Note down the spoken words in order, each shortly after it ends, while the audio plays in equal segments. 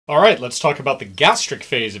All right, let's talk about the gastric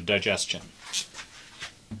phase of digestion.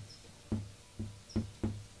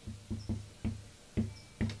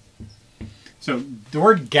 So the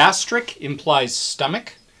word gastric implies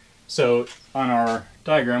stomach. So on our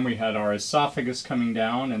diagram, we had our esophagus coming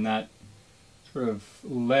down, and that sort of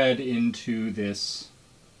led into this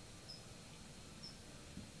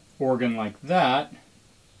organ like that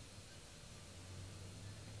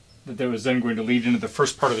was then going to lead into the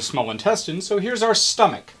first part of the small intestine. So here's our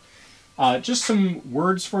stomach. Just some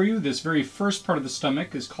words for you. This very first part of the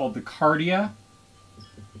stomach is called the cardia.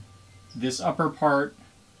 This upper part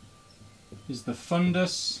is the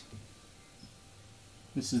fundus.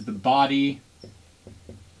 This is the body.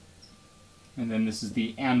 And then this is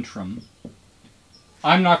the antrum.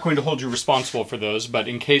 I'm not going to hold you responsible for those, but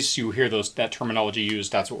in case you hear that terminology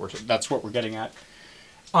used, that's what we're getting at.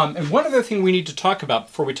 And one other thing we need to talk about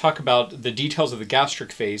before we talk about the details of the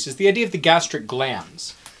gastric phase is the idea of the gastric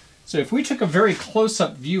glands. So if we took a very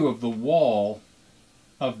close-up view of the wall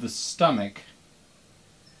of the stomach,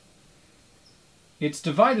 it's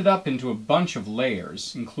divided up into a bunch of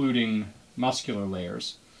layers, including muscular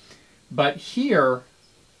layers. But here,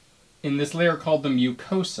 in this layer called the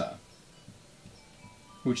mucosa,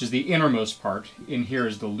 which is the innermost part, in here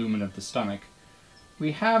is the lumen of the stomach,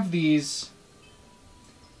 we have these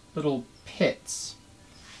little pits,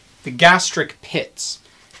 the gastric pits.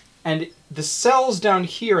 And the cells down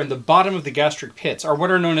here in the bottom of the gastric pits are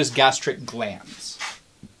what are known as gastric glands.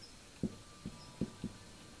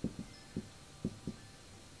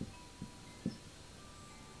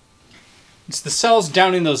 It's the cells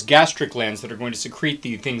down in those gastric glands that are going to secrete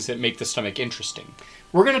the things that make the stomach interesting.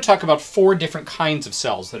 We're going to talk about 4 different kinds of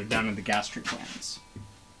cells that are down in the gastric glands.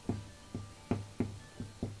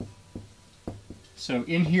 So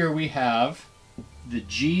in here we have the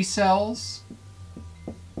G cells,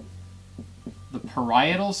 the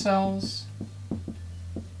parietal cells,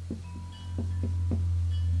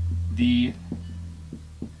 the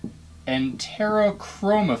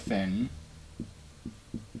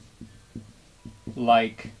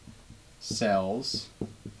enterochromaffin-like cells,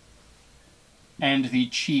 and the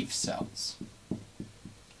chief cells.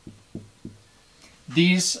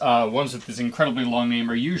 These ones with this incredibly long name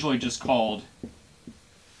are usually just called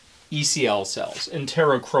ECL cells,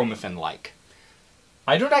 enterochromaffin-like.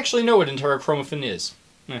 I don't actually know what enterochromaffin is.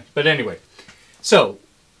 But anyway, so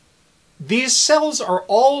these cells are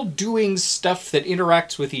all doing stuff that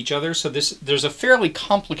interacts with each other, so there's a fairly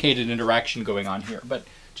complicated interaction going on here. But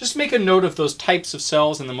just make a note of those types of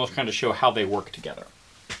cells, and then we'll kind of show how they work together.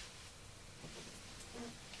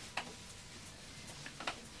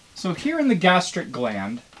 So here in the gastric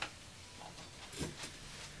gland,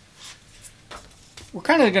 we're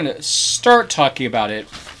kind of going to start talking about it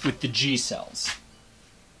with the G cells.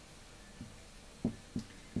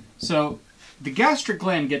 So the gastric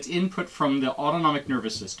gland gets input from the autonomic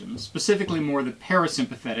nervous system, specifically more the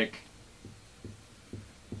parasympathetic,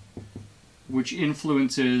 which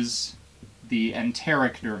influences the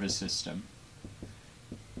enteric nervous system.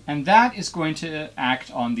 And that is going to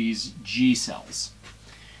act on these G cells.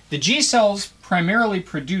 The G cells primarily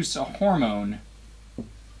produce a hormone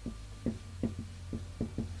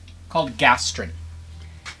called gastrin.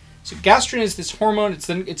 So gastrin is this hormone.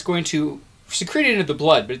 It's going to secrete it into the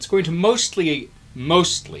blood, but it's going to mostly,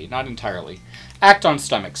 not entirely, act on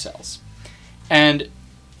stomach cells. And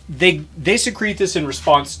they secrete this in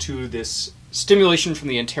response to this stimulation from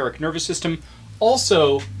the enteric nervous system.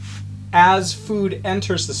 Also, as food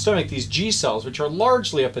enters the stomach, these G cells, which are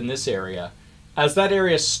largely up in this area, as that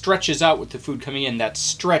area stretches out with the food coming in, that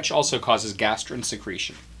stretch also causes gastrin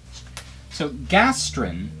secretion. So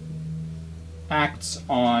gastrin acts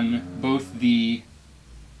on both the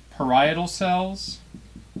parietal cells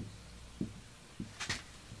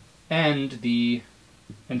and the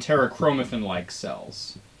enterochromaffin-like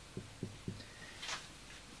cells.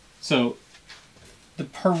 So the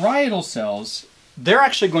parietal cells, they're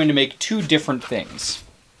actually going to make 2 different things.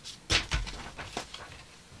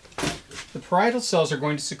 The parietal cells are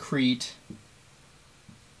going to secrete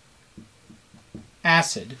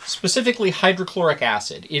acid, specifically hydrochloric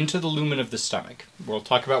acid, into the lumen of the stomach. We'll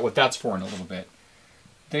talk about what that's for in a little bit.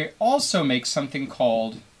 They also make something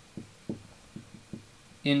called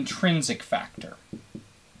intrinsic factor.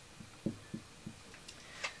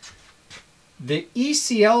 The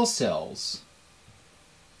ECL cells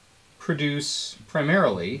produce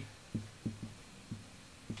primarily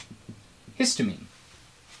histamine.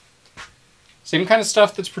 Same kind of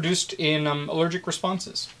stuff that's produced in allergic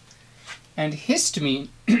responses. And histamine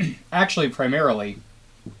actually primarily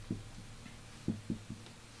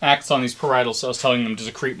acts on these parietal cells, telling them to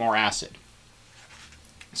secrete more acid.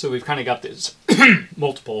 So we've kind of got this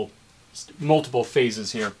multiple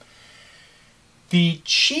phases here. The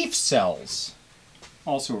chief cells,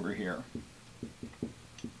 also over here,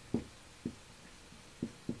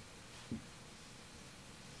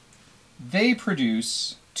 they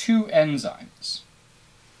produce two enzymes.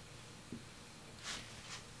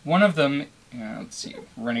 One of them, let's see,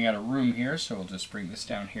 we're running out of room here, so we'll just bring this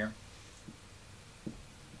down here.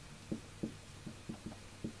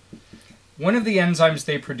 One of the enzymes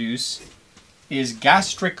they produce is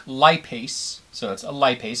gastric lipase, so it's a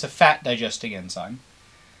lipase, a fat digesting enzyme.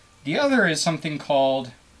 The other is something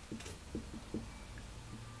called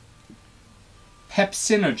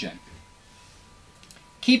pepsinogen.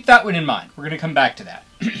 Keep that one in mind. We're going to come back to that.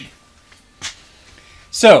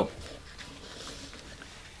 So,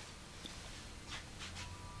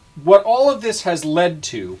 what all of this has led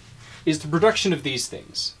to is the production of these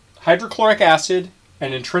things. Hydrochloric acid,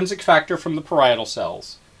 an intrinsic factor from the parietal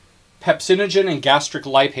cells, pepsinogen and gastric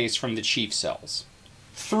lipase from the chief cells,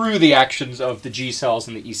 through the actions of the G cells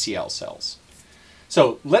and the ECL cells.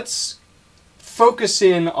 So let's focus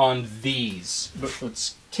in on these.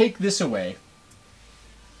 Let's take this away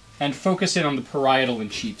and focus in on the parietal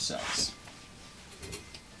and chief cells.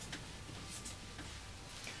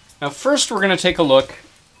 Now first we're going to take a look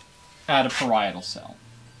at a parietal cell.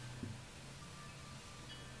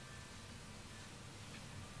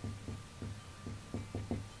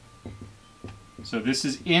 So this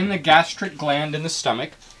is in the gastric gland in the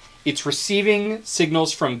stomach. It's receiving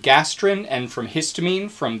signals from gastrin and from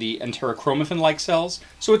histamine from the enterochromaffin-like cells,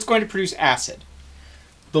 so it's going to produce acid.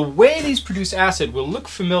 The way these produce acid will look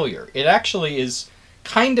familiar. It actually is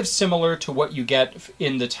kind of similar to what you get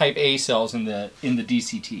in the type A cells in the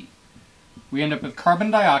DCT. We end up with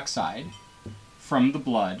carbon dioxide from the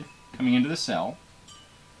blood coming into the cell.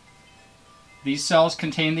 These cells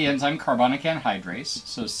contain the enzyme carbonic anhydrase,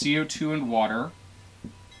 so CO2 and water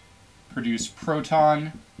produce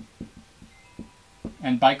proton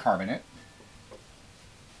and bicarbonate.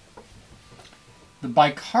 The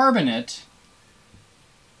bicarbonate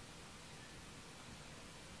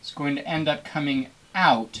is going to end up coming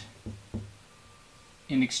out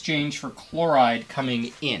in exchange for chloride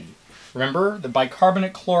coming in. Remember the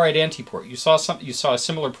bicarbonate chloride antiport? You saw a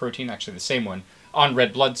similar protein, actually the same one, on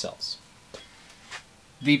red blood cells.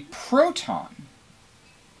 The proton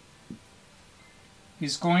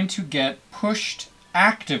is going to get pushed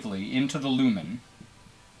actively into the lumen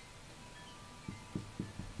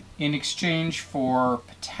in exchange for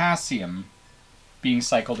potassium being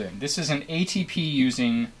cycled in. This is an ATP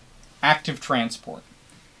using active transport.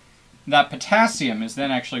 That potassium is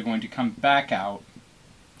then actually going to come back out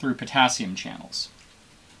through potassium channels.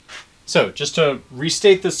 So, just to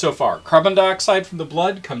restate this so far, carbon dioxide from the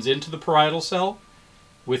blood comes into the parietal cell.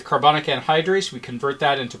 With carbonic anhydrase, we convert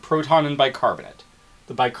that into proton and bicarbonate.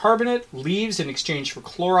 The bicarbonate leaves in exchange for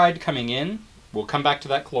chloride coming in. We'll come back to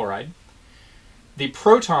that chloride. The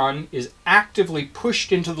proton is actively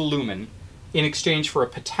pushed into the lumen in exchange for a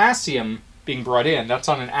potassium being brought in. That's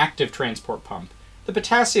on an active transport pump. The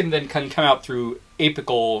potassium then can come out through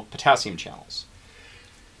apical potassium channels.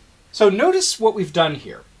 So notice what we've done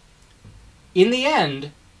here. In the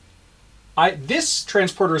end, this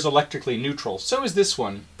transporter is electrically neutral, so is this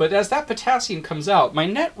one, but as that potassium comes out, my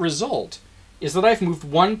net result is that I've moved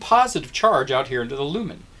one positive charge out here into the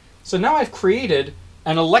lumen. So now I've created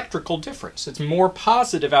an electrical difference. It's more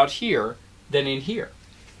positive out here than in here,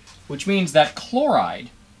 which means that chloride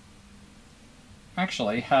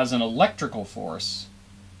actually has an electrical force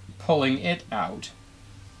pulling it out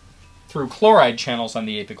through chloride channels on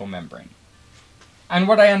the apical membrane. And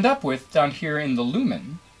what I end up with down here in the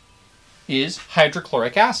lumen is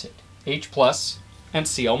hydrochloric acid, H+ and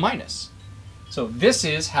Cl-. So this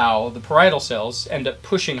is how the parietal cells end up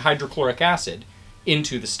pushing hydrochloric acid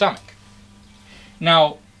into the stomach.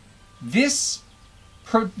 Now, this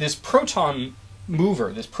proton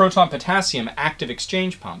mover, this proton-potassium active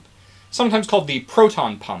exchange pump, sometimes called the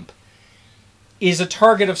proton pump, is a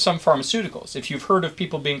target of some pharmaceuticals. If you've heard of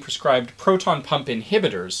people being prescribed proton pump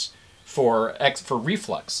inhibitors for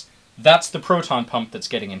reflux, that's the proton pump that's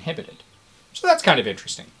getting inhibited. So that's kind of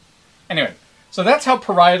interesting. Anyway, so that's how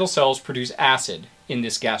parietal cells produce acid in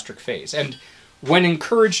this gastric phase. And when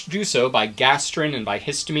encouraged to do so by gastrin and by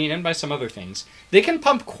histamine and by some other things, they can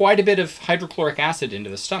pump quite a bit of hydrochloric acid into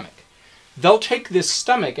the stomach. They'll take this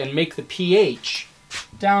stomach and make the pH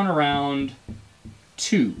down around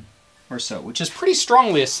 2 or so, which is pretty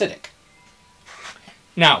strongly acidic.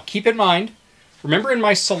 Now, keep in mind, remember in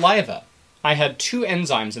my saliva, I had two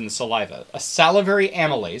enzymes in the saliva, a salivary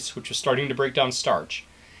amylase, which was starting to break down starch,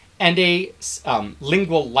 and a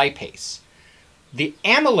lingual lipase. The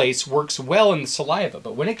amylase works well in the saliva,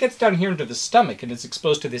 but when it gets down here into the stomach and is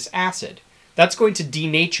exposed to this acid, that's going to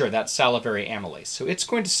denature that salivary amylase. So it's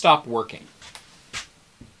going to stop working.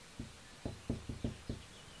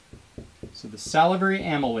 So the salivary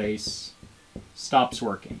amylase stops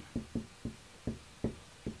working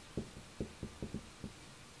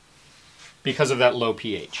because of that low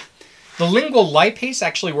pH. The lingual lipase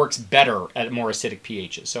actually works better at more acidic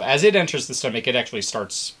pHs. So as it enters the stomach, it actually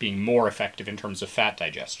starts being more effective in terms of fat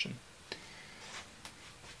digestion.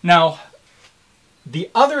 Now, the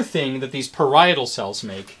other thing that these parietal cells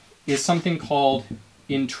make is something called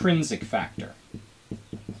intrinsic factor.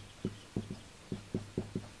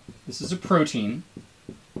 This is a protein,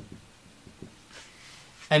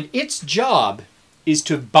 and its job is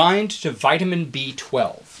to bind to vitamin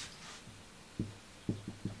B12.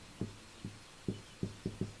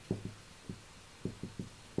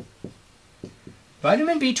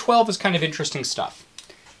 Vitamin B12 is kind of interesting stuff.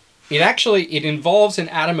 It involves an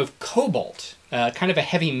atom of cobalt, kind of a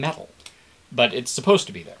heavy metal, but it's supposed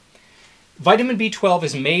to be there. Vitamin B12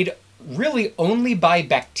 is made really only by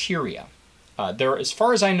bacteria. As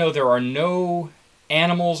far as I know, there are no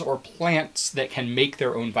animals or plants that can make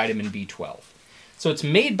their own vitamin B12. So it's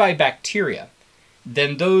made by bacteria.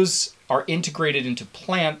 Then those are integrated into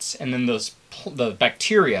plants, and then the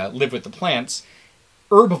bacteria live with the plants.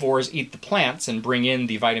 Herbivores eat the plants and bring in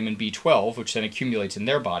the vitamin B12, which then accumulates in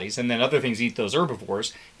their bodies, and then other things eat those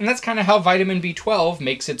herbivores. And that's kind of how vitamin B12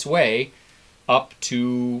 makes its way up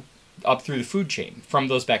through the food chain from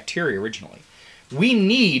those bacteria originally. We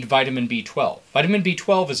need vitamin B12. Vitamin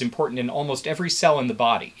B12 is important in almost every cell in the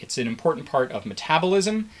body. It's an important part of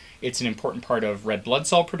metabolism. It's an important part of red blood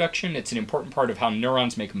cell production. It's an important part of how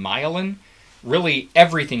neurons make myelin. Really,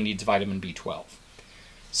 everything needs vitamin B12.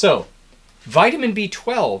 So, vitamin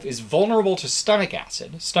B12 is vulnerable to stomach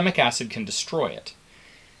acid. Stomach acid can destroy it.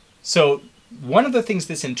 So, one of the things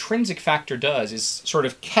this intrinsic factor does is sort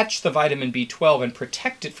of catch the vitamin B12 and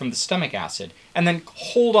protect it from the stomach acid, and then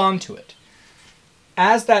hold on to it.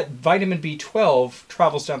 As that vitamin B12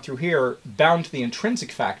 travels down through here, bound to the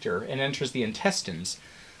intrinsic factor, and enters the intestines,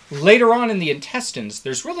 later on in the intestines,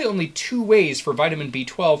 there's really only two ways for vitamin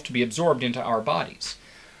B12 to be absorbed into our bodies.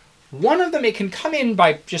 One of them, it can come in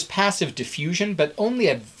by just passive diffusion, but only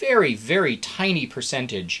a very, very tiny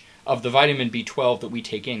percentage of the vitamin B12 that we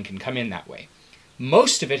take in can come in that way.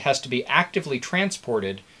 Most of it has to be actively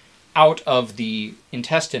transported out of the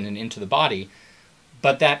intestine and into the body,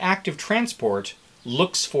 but that active transport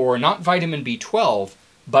looks for not vitamin B12,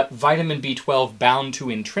 but vitamin B12 bound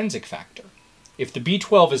to intrinsic factor. If the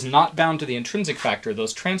B12 is not bound to the intrinsic factor,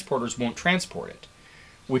 those transporters won't transport it,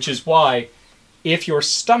 which is why if your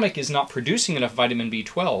stomach is not producing enough vitamin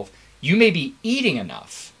B12, you may be eating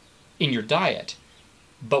enough in your diet,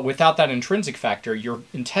 but without that intrinsic factor, your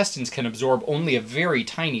intestines can absorb only a very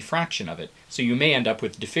tiny fraction of it, so you may end up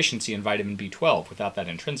with deficiency in vitamin B12 without that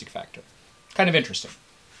intrinsic factor. Kind of interesting.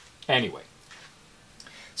 Anyway,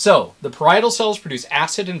 so the parietal cells produce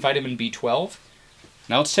acid and vitamin B12.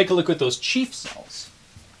 Now let's take a look at those chief cells.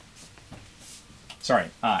 Sorry,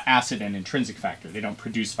 acid and intrinsic factor. They don't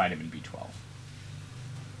produce vitamin B12.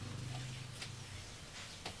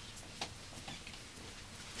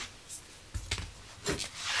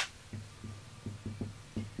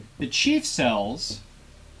 The chief cells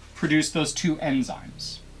produce those two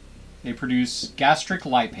enzymes. They produce gastric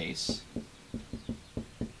lipase,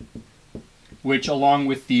 which along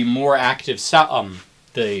with the more active,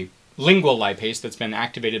 the lingual lipase that's been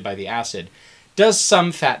activated by the acid, does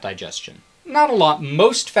some fat digestion. Not a lot.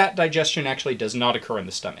 Most fat digestion actually does not occur in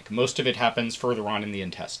the stomach. Most of it happens further on in the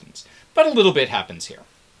intestines. But a little bit happens here.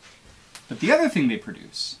 But the other thing they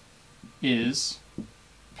produce is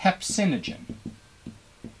pepsinogen.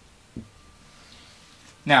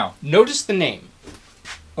 Now, notice the name,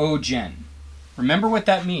 O-gen. Remember what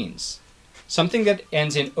that means. Something that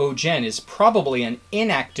ends in O-gen is probably an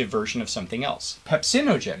inactive version of something else.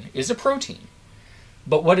 Pepsinogen is a protein.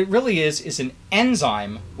 But what it really is an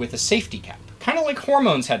enzyme with a safety cap. Kind of like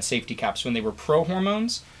hormones had safety caps when they were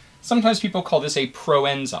prohormones. Sometimes people call this a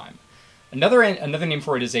proenzyme. Another name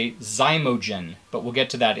for it is a zymogen, but we'll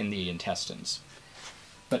get to that in the intestines.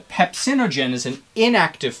 But pepsinogen is an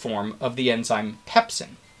inactive form of the enzyme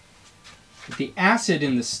pepsin. The acid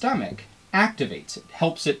in the stomach activates it,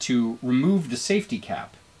 helps it to remove the safety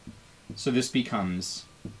cap. So this becomes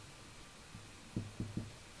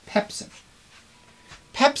pepsin.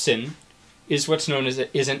 Pepsin is what's known as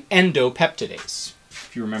an endopeptidase,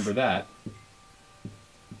 if you remember that.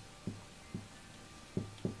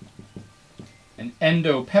 An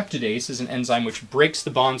endopeptidase is an enzyme which breaks the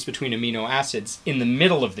bonds between amino acids in the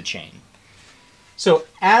middle of the chain. So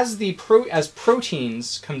as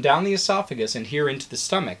proteins come down the esophagus and here into the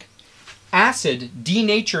stomach, acid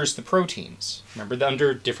denatures the proteins. Remember that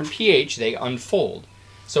under different pH, they unfold.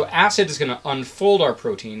 So acid is going to unfold our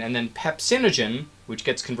protein, and then pepsinogen, which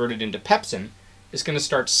gets converted into pepsin, is going to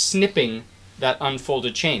start snipping that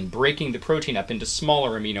unfolded chain, breaking the protein up into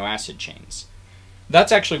smaller amino acid chains.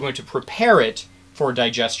 That's actually going to prepare it for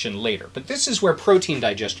digestion later. But this is where protein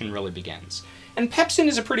digestion really begins. And pepsin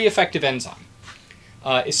is a pretty effective enzyme.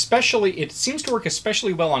 It seems to work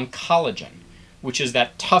especially well on collagen, which is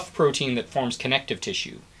that tough protein that forms connective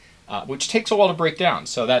tissue, which takes a while to break down.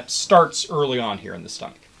 So that starts early on here in the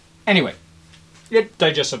stomach. Anyway, it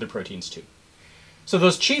digests other proteins too. So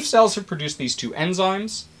those chief cells that produce these two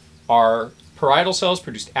enzymes are parietal cells,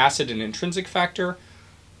 produced acid and intrinsic factor.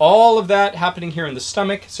 All of that happening here in the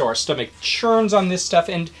stomach. So our stomach churns on this stuff.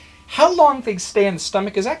 And how long things stay in the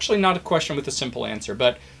stomach is actually not a question with a simple answer,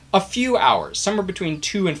 but a few hours, somewhere between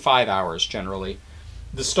 2 and 5 hours generally.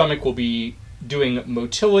 The stomach will be doing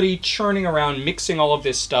motility, churning around, mixing all of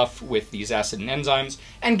this stuff with these acid and enzymes,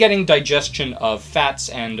 and getting digestion of fats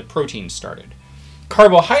and proteins started.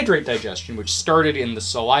 Carbohydrate digestion, which started in the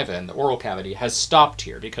saliva and the oral cavity, has stopped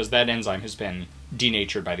here because that enzyme has been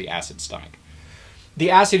denatured by the acid stomach.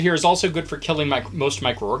 The acid here is also good for killing most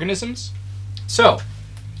microorganisms. So,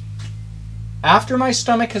 after my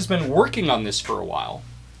stomach has been working on this for a while,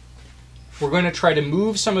 we're going to try to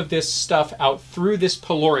move some of this stuff out through this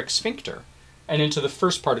pyloric sphincter and into the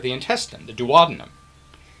first part of the intestine, the duodenum.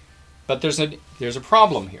 But there's a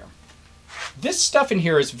problem here. This stuff in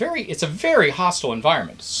here is it's a very hostile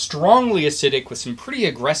environment, strongly acidic with some pretty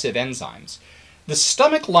aggressive enzymes. The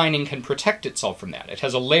stomach lining can protect itself from that. It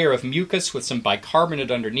has a layer of mucus with some bicarbonate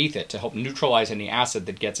underneath it to help neutralize any acid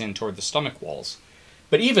that gets in toward the stomach walls.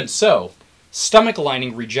 But even so, stomach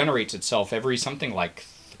lining regenerates itself every something like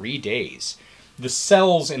 3 days. The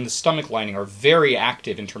cells in the stomach lining are very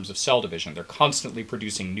active in terms of cell division. They're constantly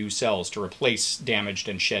producing new cells to replace damaged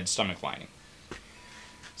and shed stomach lining.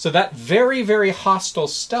 So that very, very hostile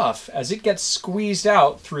stuff, as it gets squeezed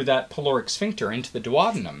out through that pyloric sphincter into the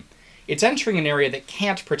duodenum, it's entering an area that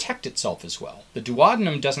can't protect itself as well. The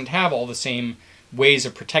duodenum doesn't have all the same ways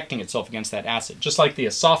of protecting itself against that acid, just like the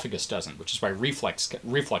esophagus doesn't, which is why reflux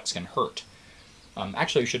can hurt.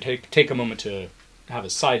 Actually, we should take a moment to have a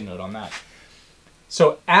side note on that.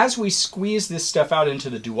 So as we squeeze this stuff out into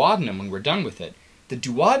the duodenum when we're done with it, the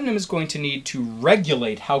duodenum is going to need to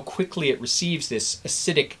regulate how quickly it receives this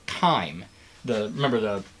acidic chyme. Remember,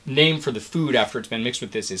 the name for the food after it's been mixed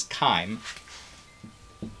with this is chyme.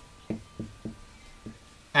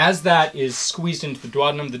 As that is squeezed into the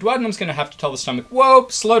duodenum is going to have to tell the stomach, whoa,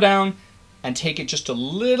 slow down, and take it just a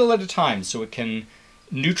little at a time so it can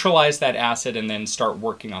neutralize that acid and then start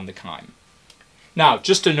working on the chyme. Now,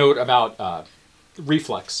 just a note about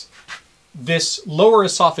reflux. This lower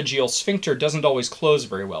esophageal sphincter doesn't always close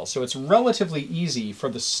very well, so it's relatively easy for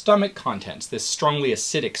the stomach contents, this strongly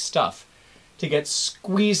acidic stuff, to get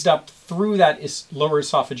squeezed up through that lower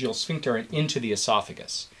esophageal sphincter and into the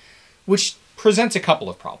esophagus, which presents a couple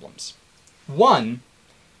of problems. One,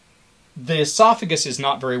 the esophagus is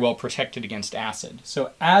not very well protected against acid,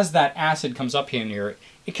 so as that acid comes up here,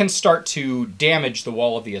 it can start to damage the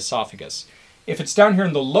wall of the esophagus. If it's down here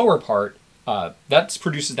in the lower part, that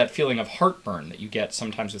produces that feeling of heartburn that you get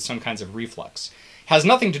sometimes with some kinds of reflux. It has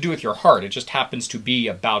nothing to do with your heart, it just happens to be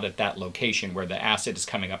about at that location where the acid is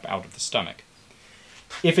coming up out of the stomach.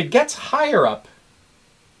 If it gets higher up,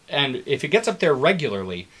 and if it gets up there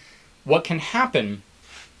regularly, what can happen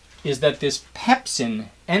is that this pepsin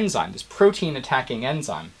enzyme, this protein-attacking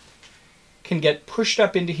enzyme, can get pushed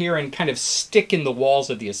up into here and kind of stick in the walls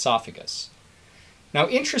of the esophagus. Now,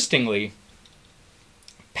 interestingly,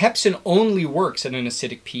 pepsin only works at an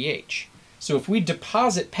acidic pH. So if we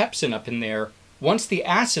deposit pepsin up in there, once the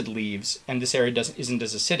acid leaves and this area isn't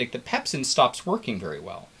as acidic, the pepsin stops working very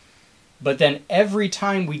well. But then every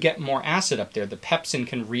time we get more acid up there, the pepsin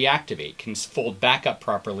can reactivate, can fold back up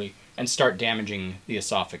properly, and start damaging the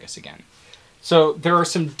esophagus again. So there are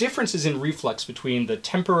some differences in reflux between the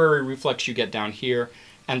temporary reflux you get down here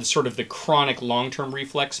and the chronic long-term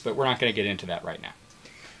reflux, but we're not going to get into that right now.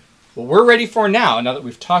 What we're ready for now that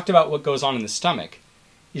we've talked about what goes on in the stomach,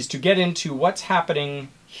 is to get into what's happening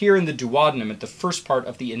here in the duodenum at the first part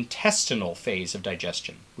of the intestinal phase of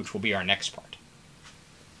digestion, which will be our next part.